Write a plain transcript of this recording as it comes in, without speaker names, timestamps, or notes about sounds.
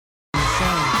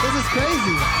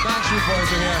crazy. Backstreet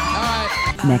Boys are here. All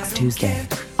right. Next Tuesday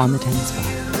on the 10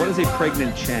 Spot. What is a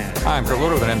pregnant Chad? Hi, I'm Kurt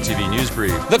Loder with an MTV News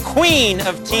Brief. The queen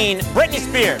of teen, Britney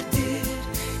Spears.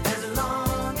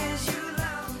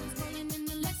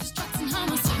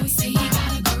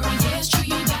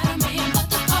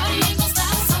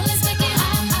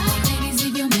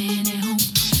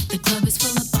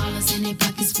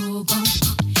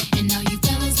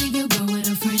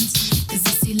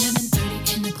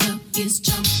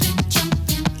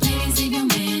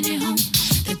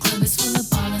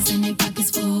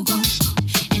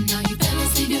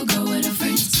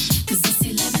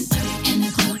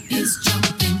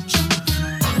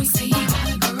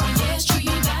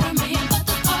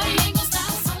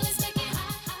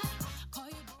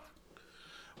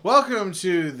 Welcome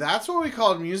to That's What We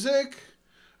Call Music,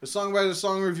 a song by the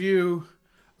song review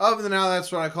of the Now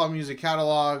That's What I Call Music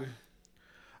catalog.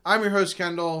 I'm your host,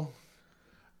 Kendall.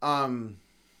 My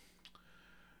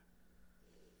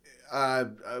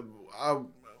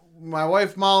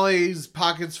wife Molly's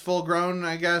pockets full grown,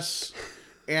 I guess,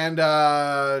 and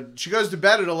she goes to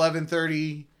bed at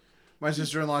 11:30. My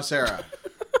sister-in-law Sarah.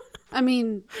 I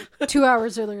mean, 2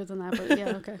 hours earlier than that, but yeah,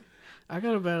 okay. I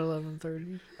got to bed at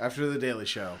 11:30. After the Daily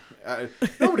Show.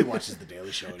 Nobody watches the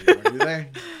Daily Show anymore, do they?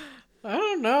 I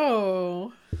don't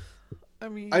know. I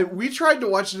mean, we tried to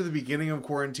watch it at the beginning of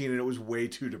quarantine, and it was way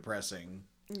too depressing.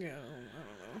 Yeah, I don't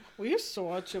know. We used to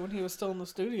watch it when he was still in the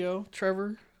studio,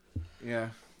 Trevor. Yeah.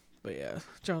 But yeah,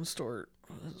 Jon Stewart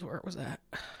is where it was at.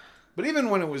 But even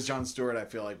when it was Jon Stewart, I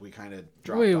feel like we kind of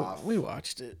dropped off. We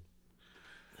watched it.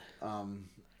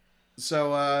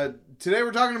 So today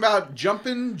we're talking about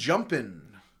Jumpin'.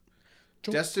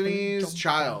 Destiny's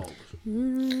Child.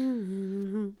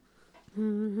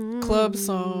 Club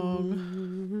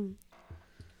song.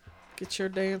 Get your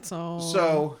dance on.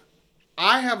 So,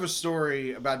 I have a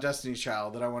story about Destiny's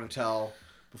Child that I want to tell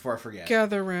before I forget.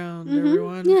 Gather round,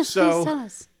 everyone. Yes, so, please tell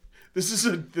us. This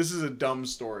is a dumb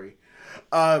story.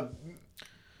 I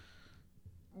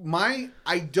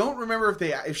don't remember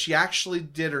if she actually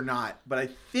did or not, but I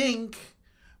think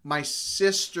my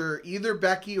sister, either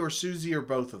Becky or Susie or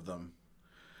both of them,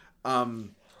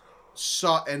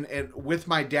 saw and with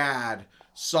my dad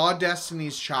saw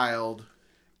Destiny's Child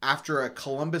after a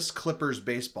Columbus Clippers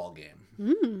baseball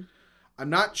game. I'm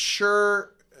not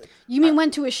sure. You mean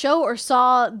went to a show or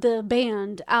saw the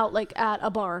band out like at a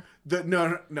bar?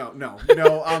 No.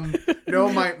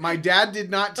 My dad did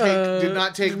not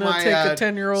take my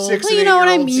 10-year-old 6 Well, and you know what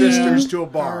I 8-year-old mean. sisters to a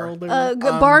bar.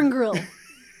 Bar and grill.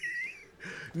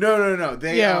 No.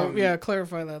 They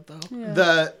clarify that though. Yeah.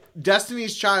 The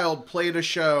Destiny's Child played a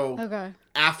show Okay.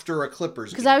 after a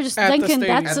Clippers game. Because I was just At the thinking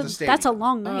stadium. At the that's stadium. a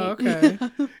long night. Oh, okay.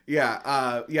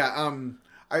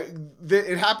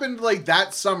 It happened like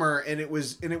that summer, and it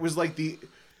was like the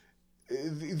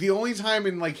only time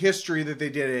in like history that they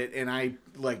did it, and I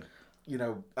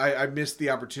missed the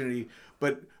opportunity.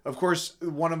 But of course,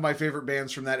 one of my favorite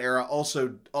bands from that era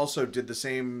also did the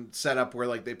same setup where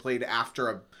like they played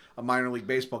after a minor league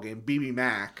baseball game, BB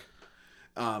Mac.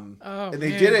 And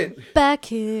they did it Back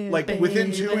here, like baby.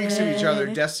 within 2 weeks of each other.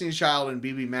 Destiny's Child and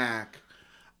BB Mac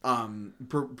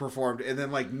performed, and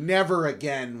then like never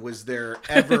again was there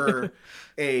ever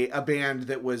a band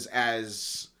that was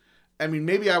as, I mean,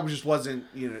 maybe I just wasn't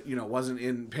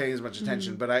wasn't paying as much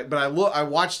attention, but I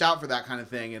watched out for that kind of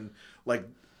thing, and like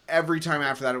every time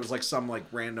after that it was like some like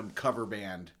random cover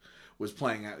band was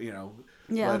playing out,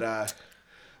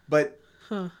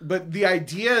 but the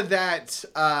idea that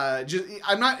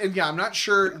I'm not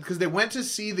sure, because they went to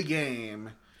see the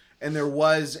game, and there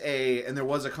was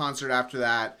a concert after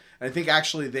that, and I think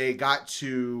actually they got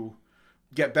to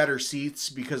get better seats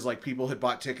because like people had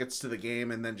bought tickets to the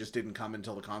game and then just didn't come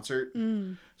until the concert,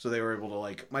 so they were able to,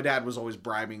 like, my dad was always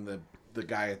bribing the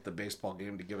guy at the baseball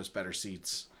game to give us better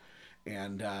seats,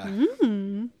 and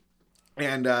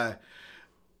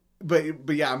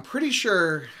But yeah, I'm pretty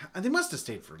sure they must have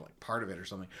stayed for like part of it or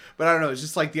something. But I don't know. It's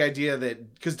just like the idea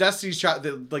that, because Destiny's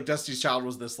Child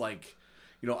was this like,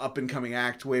 up and coming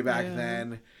act way back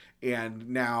then, and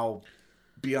now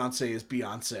Beyonce is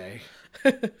Beyonce.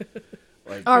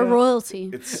 Like Our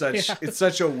royalty. It's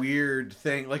such a weird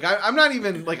thing. Like I'm not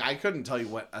even like, I couldn't tell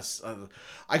you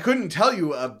I couldn't tell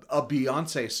you a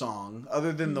Beyonce song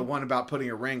other than the one about putting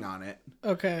a ring on it.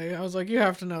 Okay, I was like, you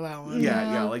have to know that one.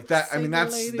 Yeah, like that. I mean,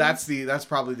 Single that's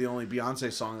probably the only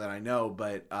Beyonce song that I know.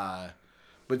 But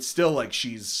still, like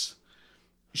she's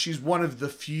one of the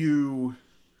few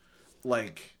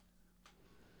like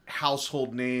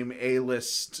household name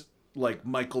A-list like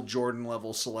Michael Jordan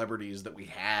level celebrities that we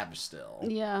have still.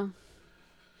 Yeah.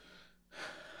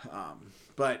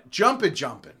 But jumping.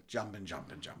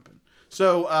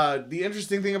 So the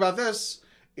interesting thing about this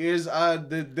is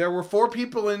there were 4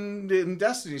 people in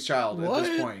Destiny's Child at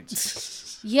this point.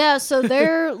 Yeah, so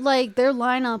their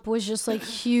lineup was just like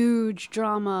huge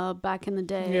drama back in the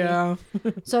day. Yeah.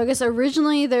 So I guess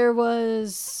originally there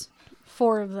was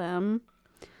 4 of them.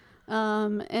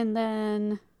 And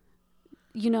then,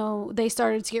 they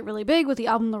started to get really big with the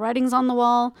album The Writing's on the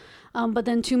Wall. But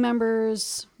then 2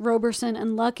 members, Roberson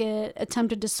and Luckett,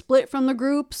 attempted to split from the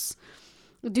groups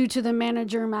due to the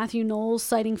manager Matthew Knowles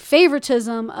citing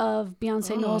favoritism of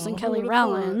Beyonce Knowles and Kelly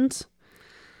Rowland.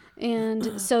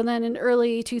 And so then in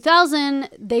early 2000,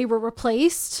 they were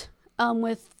replaced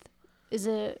with, is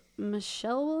it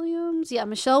Michelle Williams? Yeah,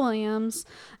 Michelle Williams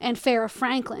and Farrah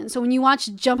Franklin. So when you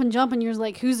watch Jumpin', you're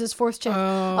like, who's this 4th chick?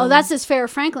 Oh, that's this Farrah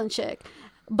Franklin chick.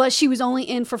 But she was only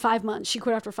in for 5 months. She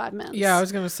quit after 5 months. Yeah, I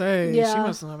was going to say. Yeah. She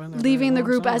must not have been there. Leaving the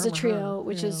group I as a remember trio, her.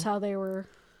 which is how they were.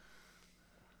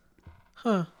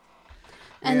 Huh.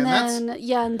 And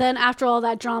then after all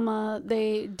that drama,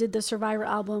 they did the Survivor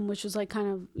album, which was like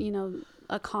kind of,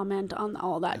 a comment on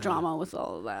all that drama with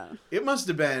all of that. It must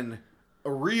have been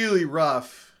a really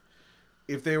rough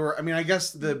if they were, I mean, I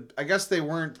guess they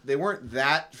weren't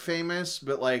that famous,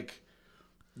 but like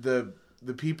the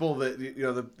people that,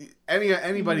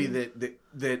 anybody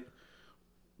that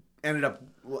ended up,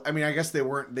 I mean, I guess they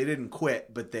didn't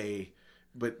quit, but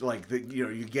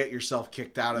you get yourself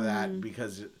kicked out of that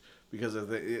because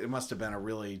of it must have been a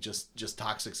really just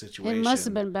toxic situation. It must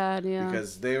have been bad, yeah.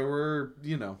 Because they were,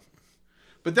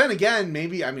 but then again,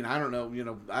 maybe, I mean, I don't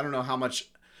know, I don't know how much,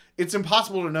 it's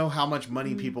impossible to know how much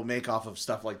money people make off of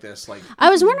stuff like this. Like, I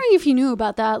was wondering if you knew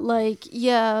about that. Like,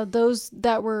 yeah, those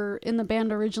that were in the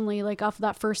band originally, like off of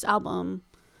that first album,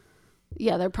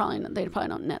 yeah, they probably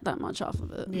don't net that much off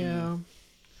of it. Yeah.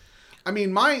 I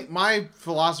mean, my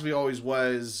philosophy always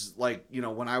was like,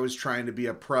 when I was trying to be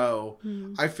a pro,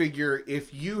 I figure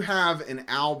if you have an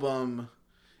album,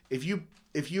 if you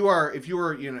are,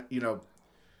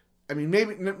 I mean,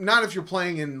 maybe not if you're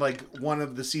playing in like one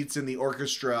of the seats in the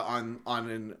orchestra on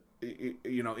in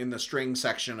the string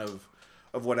section of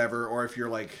whatever, or if you're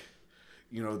like,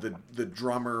 the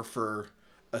drummer for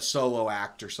a solo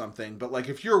act or something. But like,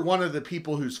 if you're one of the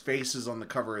people whose face is on the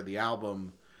cover of the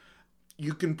album,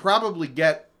 you can probably make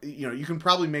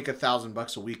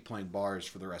 $1,000 a week playing bars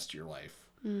for the rest of your life.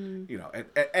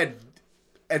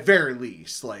 At very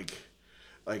least,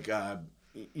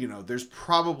 there's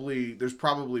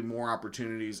probably more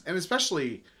opportunities, and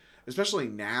especially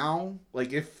now,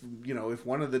 like if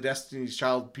one of the Destiny's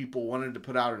Child people wanted to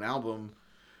put out an album,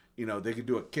 they could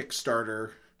do a Kickstarter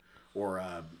or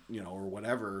or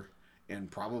whatever,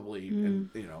 and probably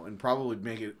and probably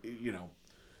make it,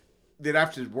 they'd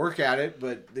have to work at it,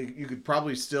 but you could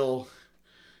probably still,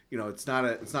 it's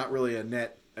not really a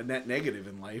net negative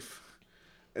in life.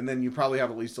 And then you probably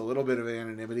have at least a little bit of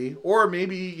anonymity, or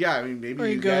maybe, maybe Or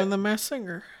you go in the Masked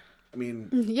Singer. I mean,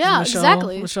 yeah,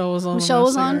 exactly. Michelle was on. Michelle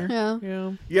was on.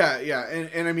 Yeah. Yeah,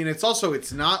 and I mean, it's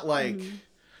not like,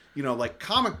 like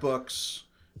comic books.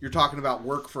 You're talking about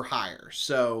work for hire,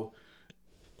 so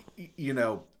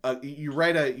you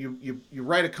write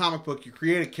a comic book, you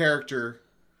create a character,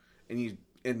 and you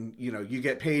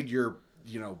get paid your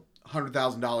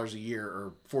 $100,000 a year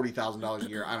or $40,000 a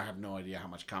year. I don't have no idea how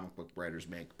much comic book writers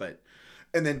make,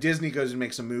 and then Disney goes and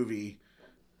makes a movie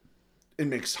and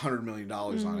makes $100 million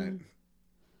on it,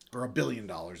 or $1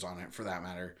 billion on it for that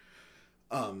matter.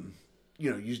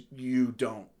 You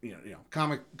don't,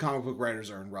 comic book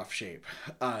writers are in rough shape.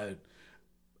 I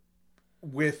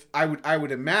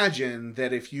would imagine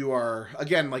that if you are,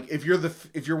 again, like if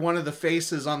you're one of the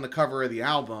faces on the cover of the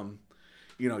album,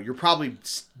 you're probably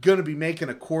going to be making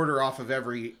a quarter off of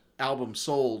every album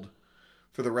sold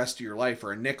for the rest of your life,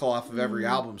 or a nickel off of every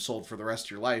album sold for the rest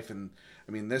of your life. And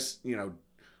I mean, this,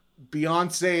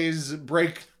 Beyonce's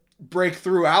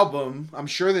breakthrough album, I'm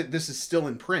sure that this is still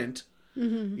in print,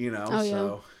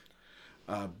 so,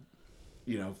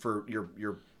 for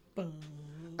you're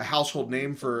a household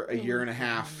name for a year and a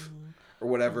half or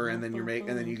whatever. And then you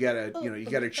get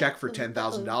a check for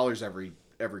 $10,000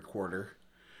 every quarter.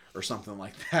 Or something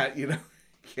like that, you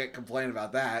can't complain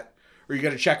about that. Or you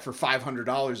get a check for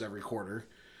 $500 every quarter,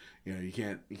 you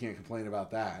can't complain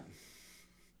about that.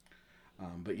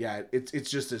 But yeah,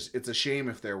 it's a shame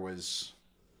if there was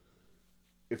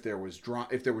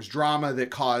drama that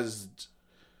caused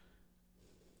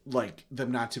like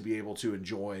them not to be able to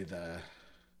enjoy the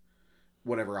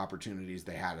whatever opportunities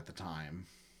they had at the time.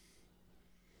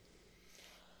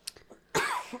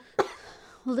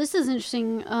 Well, this is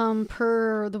interesting.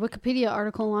 Per the Wikipedia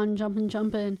article on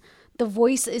Jumpin', the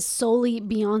voice is solely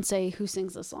Beyonce who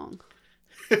sings the song.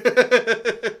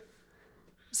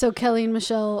 So Kelly and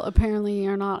Michelle apparently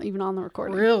are not even on the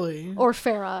recording. Really? Or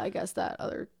Farrah, I guess that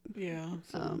other Yeah.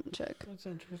 So chick. that's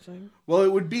interesting. Well,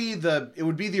 it would be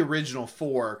the original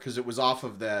 4 because it was off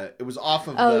of the.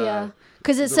 Oh yeah,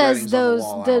 because it the says Writings on the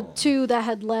Wall the album. 2 that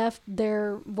had left,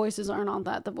 their voices aren't on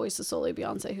that. The voice is solely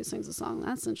Beyonce who sings the song.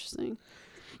 That's interesting.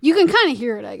 You can kind of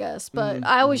hear it, I guess, but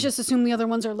I always just assume the other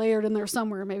ones are layered in there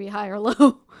somewhere, maybe high or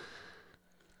low.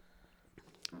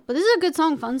 But this is a good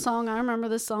song, fun song. I remember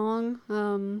this song.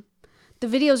 The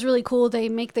video is really cool. They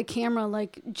make the camera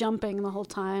like jumping the whole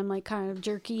time, like kind of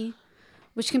jerky,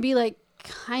 which can be like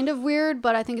kind of weird,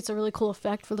 but I think it's a really cool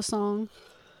effect for the song.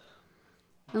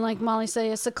 And like Molly said,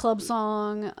 it's a club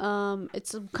song.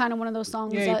 It's kind of one of those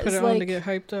songs Yeah, you that put is it on to like get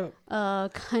hyped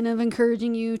up. kind of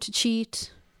encouraging you to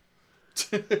cheat.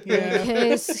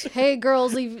 Yeah. Hey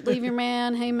girls, leave your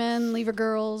man. Hey men, leave your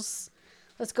girls.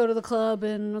 Let's go to the club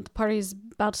and the party's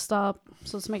about to stop.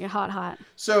 So let's make it hot.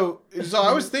 So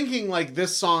I was thinking like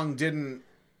this song didn't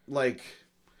like.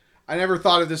 I never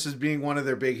thought of this as being one of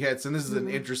their big hits, and this is an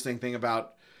interesting thing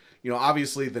about,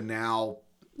 obviously the Now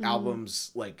albums,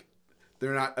 like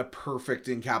they're not a perfect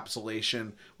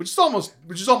encapsulation, which is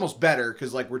almost better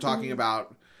because like we're talking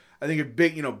about. I think a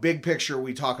big picture,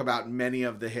 we talk about many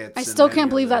of the hits. I and still many can't of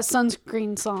believe the- that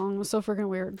Sunscreen song was so freaking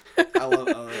weird. I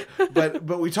love it.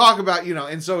 But we talk about,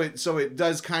 and so it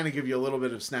does kind of give you a little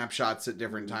bit of snapshots at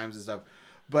different times and stuff.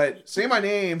 But Say My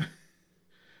Name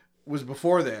was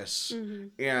before this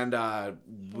and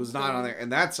was not on there.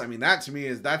 And that to me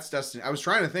that's Destiny. I was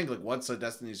trying to think like what's a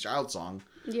Destiny's Child song?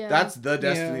 Yeah. That's the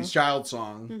Destiny's Child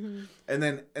song. And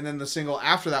then the single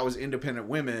after that was Independent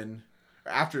Women.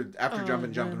 After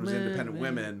Jumpin' was Independent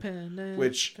Women,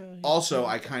 which also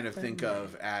I kind of think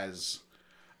of as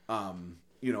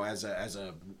as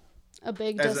a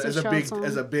big Destiny's Child song.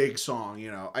 as a big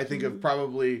song. I think of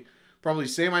probably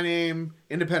Say My Name,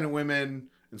 Independent Women,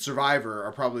 and Survivor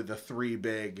are probably the 3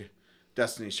 big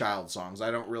Destiny's Child songs.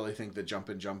 I don't really think that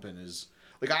Jumpin' is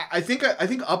like I think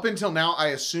up until now I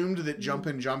assumed that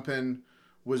Jumpin'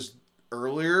 was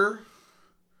earlier,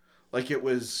 like it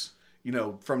was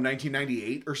from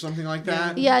 1998 or something like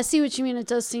that. Yeah, I see what you mean. It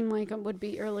does seem like it would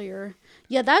be earlier.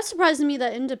 Yeah, that surprised me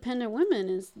that Independent Women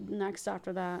is next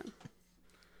after that.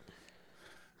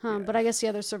 But I guess the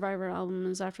other Survivor album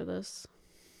is after this.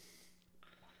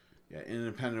 Yeah,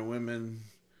 Independent Women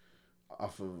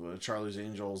off of Charlie's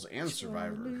Angels and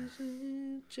Survivor.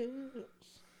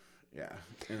 Yeah.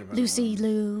 Independent Lucy Women.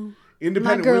 Lou.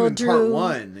 Independent My Girl Women Part Drew,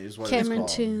 1 is what Cameron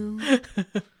it's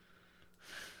called. 2.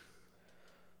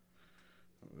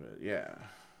 Yeah.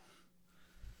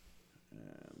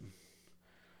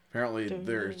 Apparently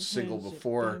their single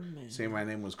before Say My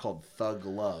Name was called Thug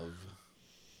Love.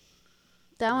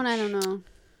 That one I don't know.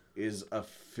 Is a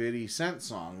 50 Cent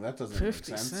song. That doesn't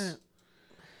 50 make sense. Cent.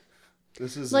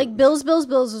 This is Like Bills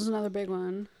is another big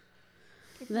one.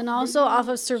 Then also off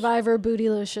of Survivor,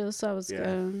 Bootylicious. That was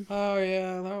good. Oh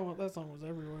yeah, that song was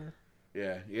everywhere.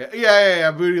 Yeah.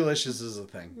 Bootylicious is a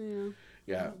thing.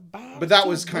 Yeah. But that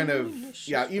was kind of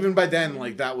even by then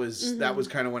like that was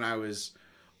kind of when I was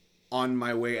on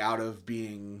my way out of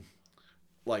being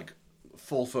like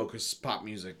full focus pop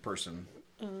music person.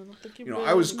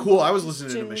 I was cool. I was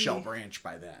listening to Michelle Branch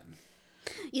by then.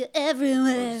 You're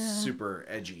everywhere. Super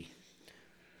edgy.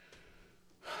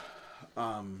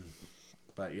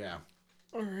 But yeah.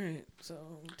 All right, so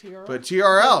TRL. But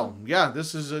TRL, yeah,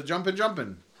 this is a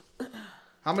Jumpin'.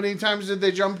 How many times did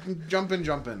they Jumpin'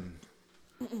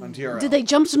 on TRL? Did they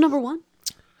jump to number 1?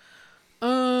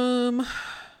 I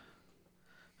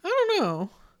don't know.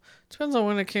 Depends on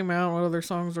when it came out, what other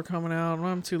songs were coming out.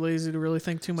 I'm too lazy to really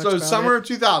think too much So about summer it. of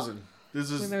 2000. This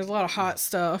I mean, is there's a lot of hot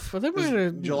stuff, but they might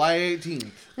have July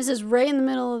 18th. This is right in the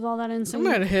middle of all that They insane.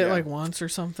 might have hit Yeah. like once or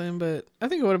something, but I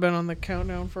think it would have been on the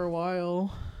countdown for a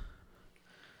while.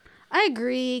 I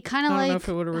agree. Kind I of don't know like if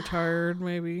it would have retired,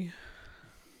 maybe.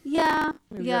 yeah,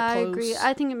 Maybe yeah. I that agree. close.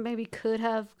 I think it maybe could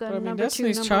have But gone I mean, number 2.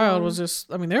 Destiny's number Child 1. was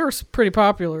just. I mean, they were pretty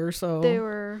popular, so They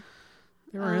were.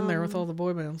 in there with all the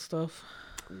boy band stuff.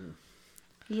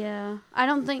 Yeah, I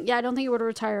don't think it would have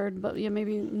retired, but yeah,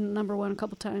 maybe number 1 a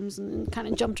couple times and kind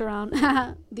of jumped around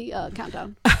the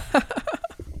countdown.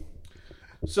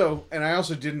 So, and I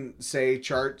also didn't say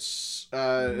charts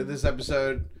this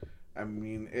episode. I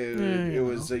mean, it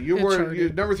was you It were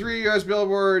charted. number 3 U.S.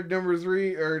 Billboard,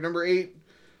 number 8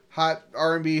 hot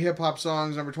R&B hip hop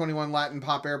songs, number 21 Latin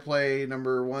pop airplay,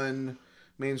 number 1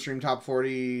 mainstream top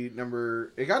 40,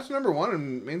 it got to number 1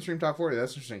 in mainstream top 40.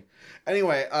 That's interesting.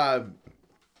 Anyway,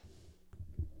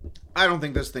 I don't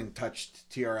think this thing touched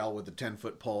TRL with a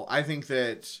 10-foot pole. I think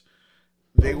that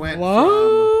They went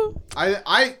What?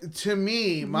 from to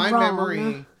me, my Wrong.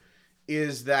 memory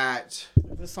is that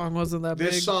This song wasn't that big.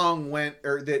 this song went,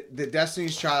 or that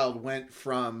Destiny's Child went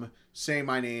from Say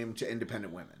My Name to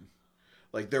Independent Women.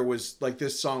 Like there was like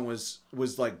this song was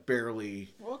like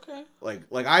barely Okay. like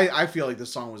I feel like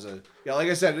this song was like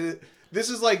I said, this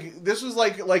was like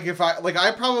if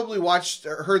I probably watched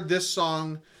or heard this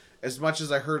song as much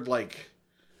as I heard like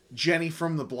Jenny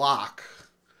from the Block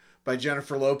by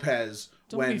Jennifer Lopez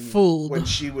Don't be fooled when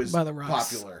she was by the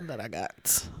rocks popular. that I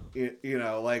got. You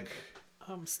know, like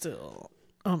I'm still.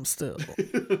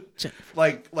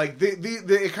 like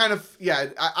the it kind of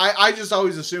I just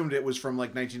always assumed it was from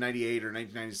like 1998 or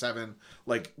 1997,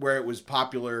 like where it was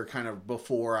popular kind of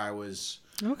before I was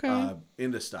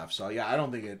into stuff. So yeah, I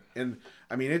don't think it, and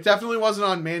I mean it definitely wasn't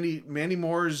on Mandy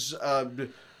Moore's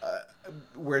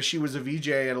where she was a VJ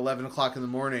at 11 o'clock in the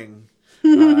morning.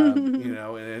 You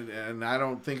know, and I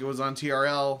don't think it was on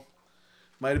TRL.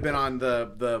 Might have been on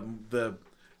the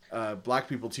Black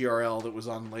People TRL that was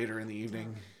on later in the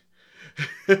evening.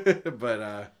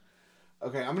 But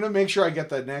okay, I'm gonna make sure I get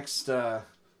the next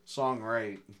song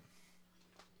right.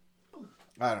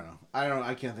 I don't know.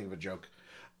 I can't think of a joke.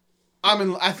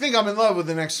 I think I'm in love with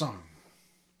the next song.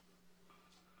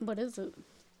 What is it?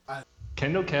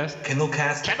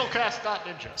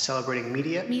 Kendallcast.ninja. Celebrating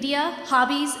media, Media,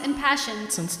 hobbies, and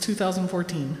passions. Since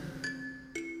 2014.